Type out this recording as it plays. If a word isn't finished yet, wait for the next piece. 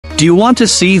Do you want to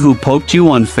see who poked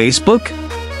you on Facebook?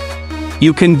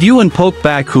 You can view and poke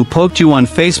back who poked you on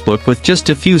Facebook with just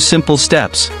a few simple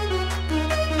steps.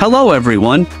 Hello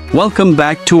everyone, welcome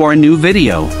back to our new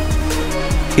video.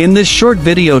 In this short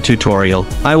video tutorial,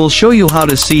 I will show you how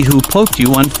to see who poked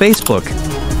you on Facebook.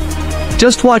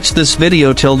 Just watch this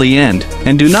video till the end,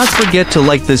 and do not forget to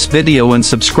like this video and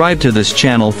subscribe to this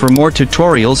channel for more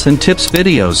tutorials and tips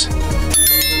videos.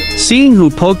 Seeing who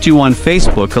poked you on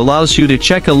Facebook allows you to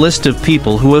check a list of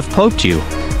people who have poked you.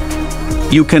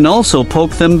 You can also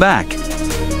poke them back.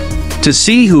 To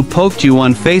see who poked you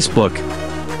on Facebook,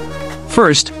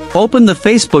 first, open the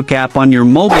Facebook app on your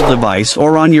mobile device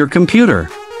or on your computer.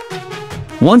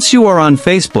 Once you are on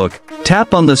Facebook,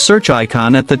 tap on the search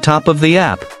icon at the top of the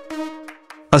app.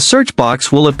 A search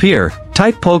box will appear.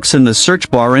 Type pokes in the search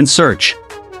bar and search.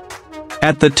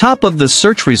 At the top of the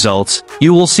search results,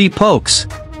 you will see pokes.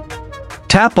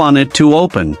 Tap on it to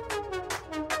open.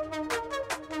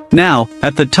 Now,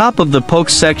 at the top of the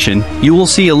pokes section, you will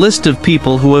see a list of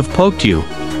people who have poked you.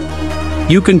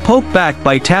 You can poke back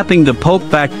by tapping the poke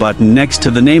back button next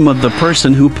to the name of the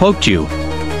person who poked you.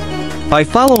 By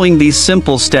following these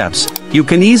simple steps, you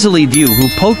can easily view who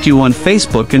poked you on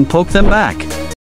Facebook and poke them back.